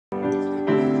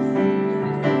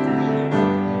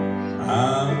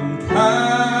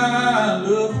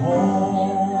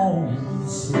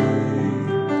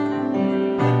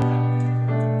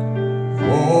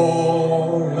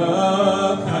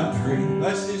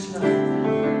this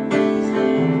night.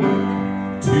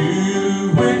 To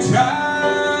which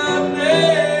I've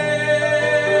never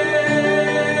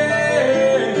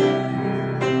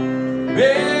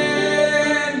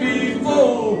been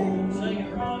before. Sing it,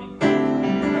 Ronnie.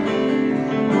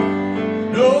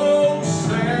 No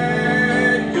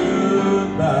sad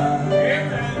goodbye.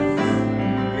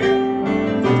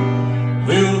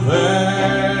 Will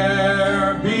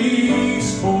there be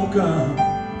spoken?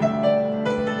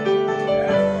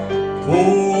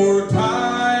 For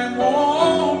time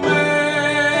won't matter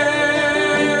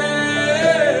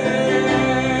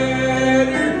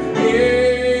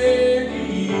anymore.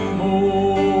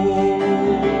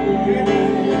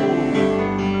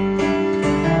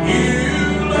 You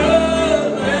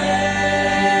love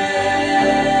land,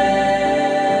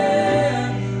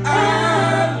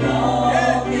 I'm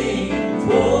longing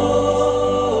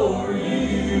for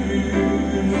you.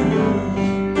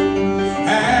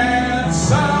 And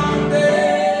someday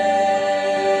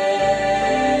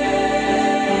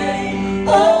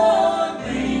on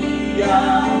thee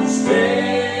I'll stand,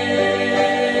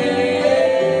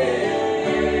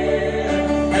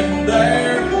 and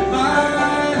there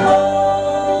my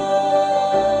home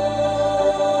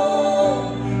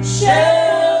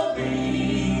shall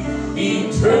be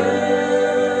eternal.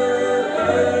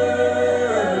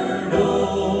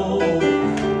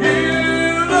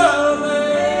 Beulah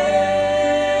land,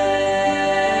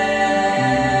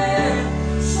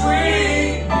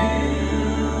 sweet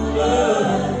Beulah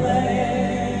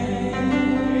land.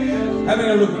 How many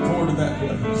are looking forward to that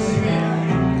place?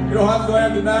 You know, I'm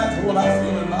glad tonight for what I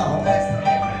feel in my heart.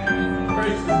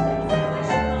 Praise the Lord.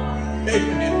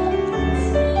 Amen.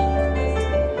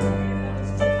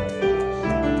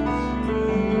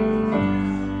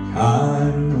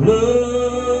 I'm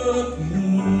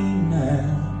looking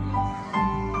now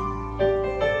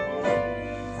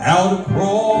out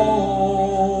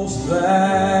across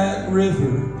that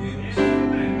river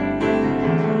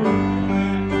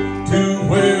to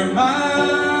where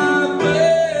my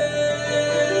faith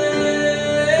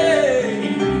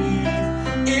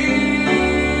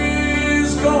is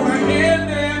gonna end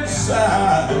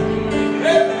inside.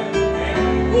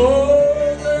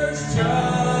 Oh, there's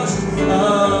just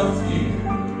a few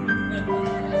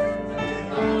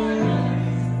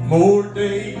more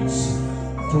days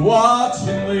to watch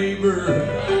and labor,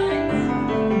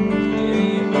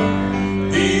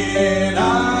 then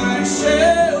I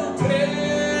shall take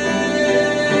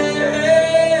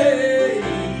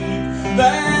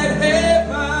that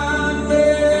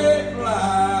heavenly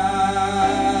flight.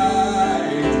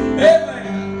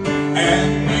 Amen.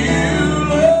 And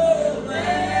Beulah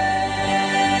land,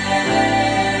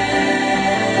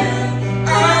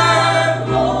 I'm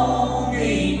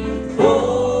longing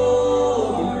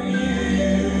for you.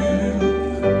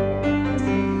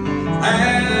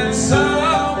 And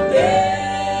someday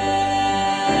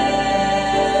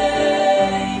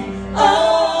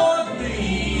on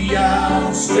thee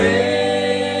I'll stand,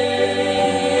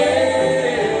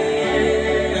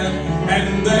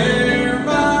 and there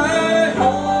my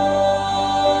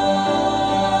home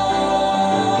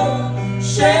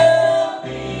shall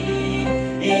be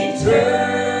eternal.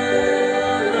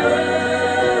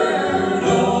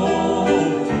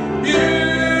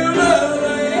 Beulah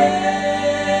land,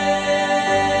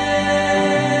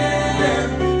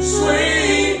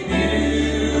 sweet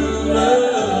Beulah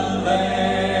land.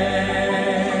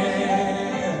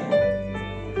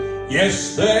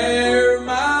 Yes, there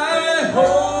my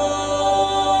home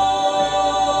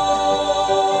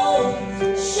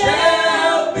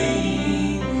shall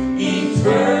be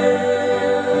eternal.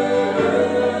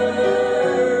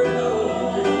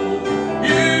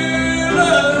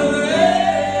 Beulah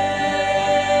land,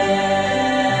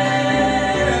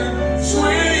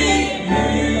 sweet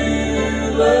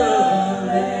Beulah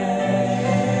land.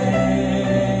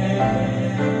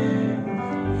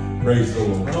 Praise the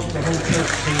Lord. I hope the whole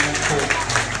church sing that chorus.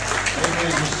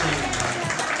 Amen. Just sing it.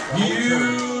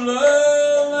 Beulah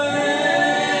land,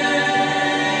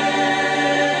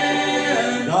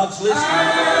 God's listening.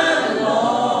 I'm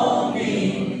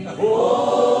longing for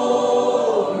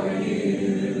you.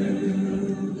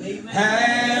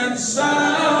 And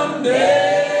someday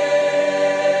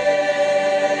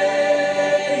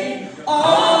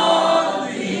on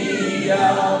thee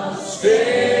I'll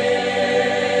stand,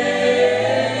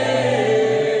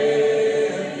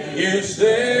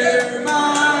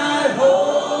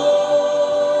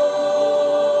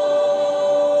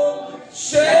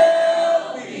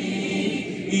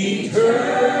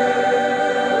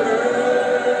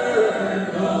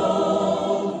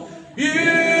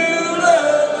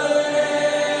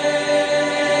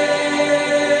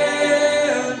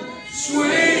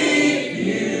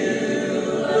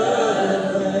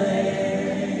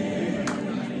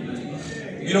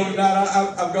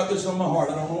 I've got this on my heart.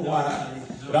 I don't know why.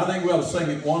 But I think we ought to sing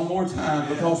it one more time,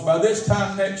 because by this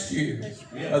time next year,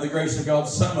 by the grace of God,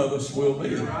 some of us will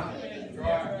be.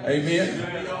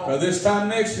 Amen. By this time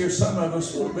next year, some of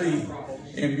us will be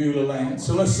in Beulah land.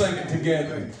 So let's sing it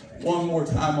together one more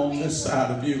time on this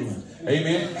side of Beulah.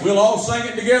 Amen. We'll all sing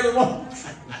it together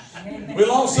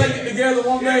We'll all sing it together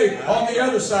one day on the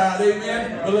other side.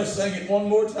 Amen. But let's sing it one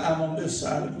more time on this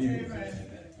side of Beulah.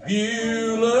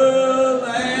 Beulah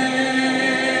land,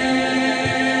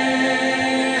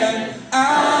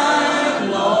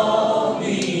 I'm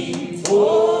longing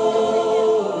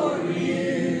for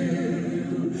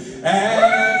you,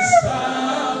 and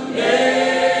someday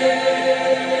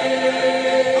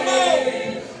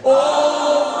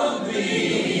on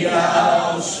thee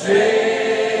I'll stay.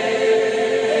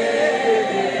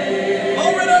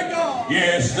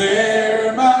 Yes,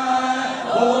 there my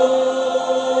home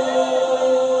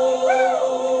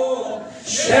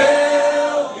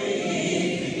shall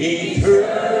be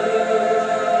eternal.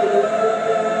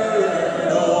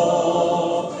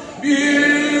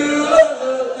 Beulah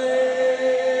land,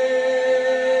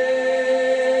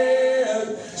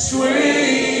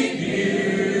 sweet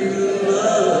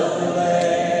Beulah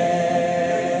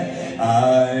land,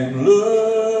 I'm looking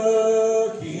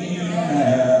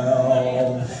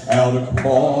out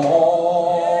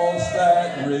across that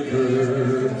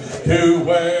river to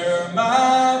where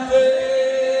my faith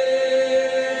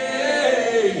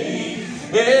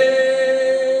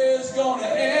is gonna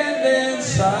end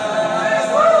inside.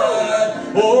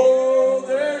 Oh,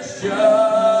 there's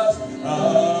just a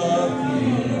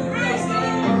few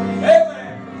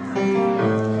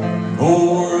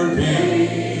more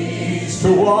days to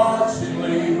watch and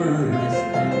labor.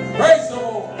 Praise the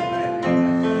Lord.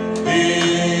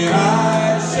 Then I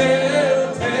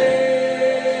shall take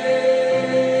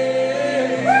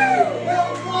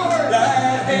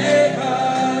that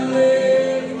heavenly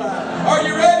flight. Are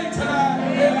you ready tonight?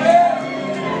 Amen.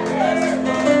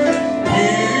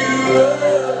 Beulah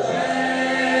land,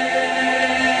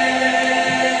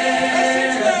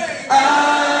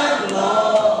 I'm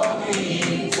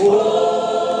longing for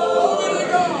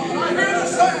you. I hear the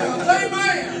sound.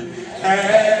 Amen.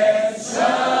 And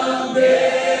someday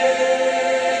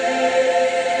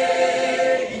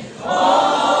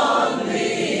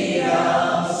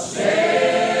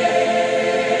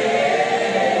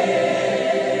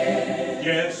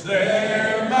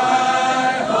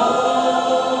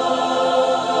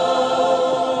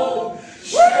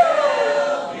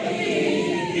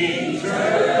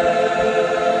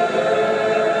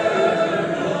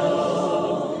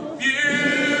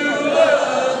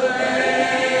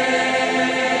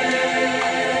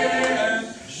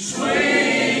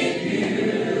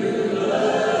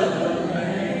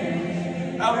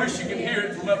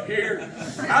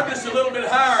I'm just a little bit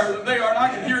higher than they are, and I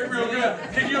can hear it real good.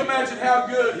 Can you imagine how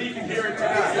good he can hear it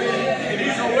tonight? And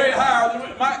he's a way higher than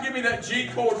we might. Give me that G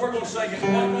chord. We're going to sing it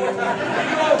one more time.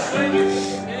 You all sing it.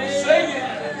 Sing it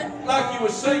like you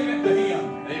were singing it to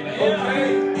him.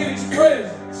 Okay? In his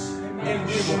presence. In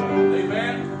Beulah.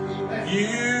 Amen?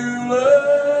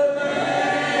 Beulah.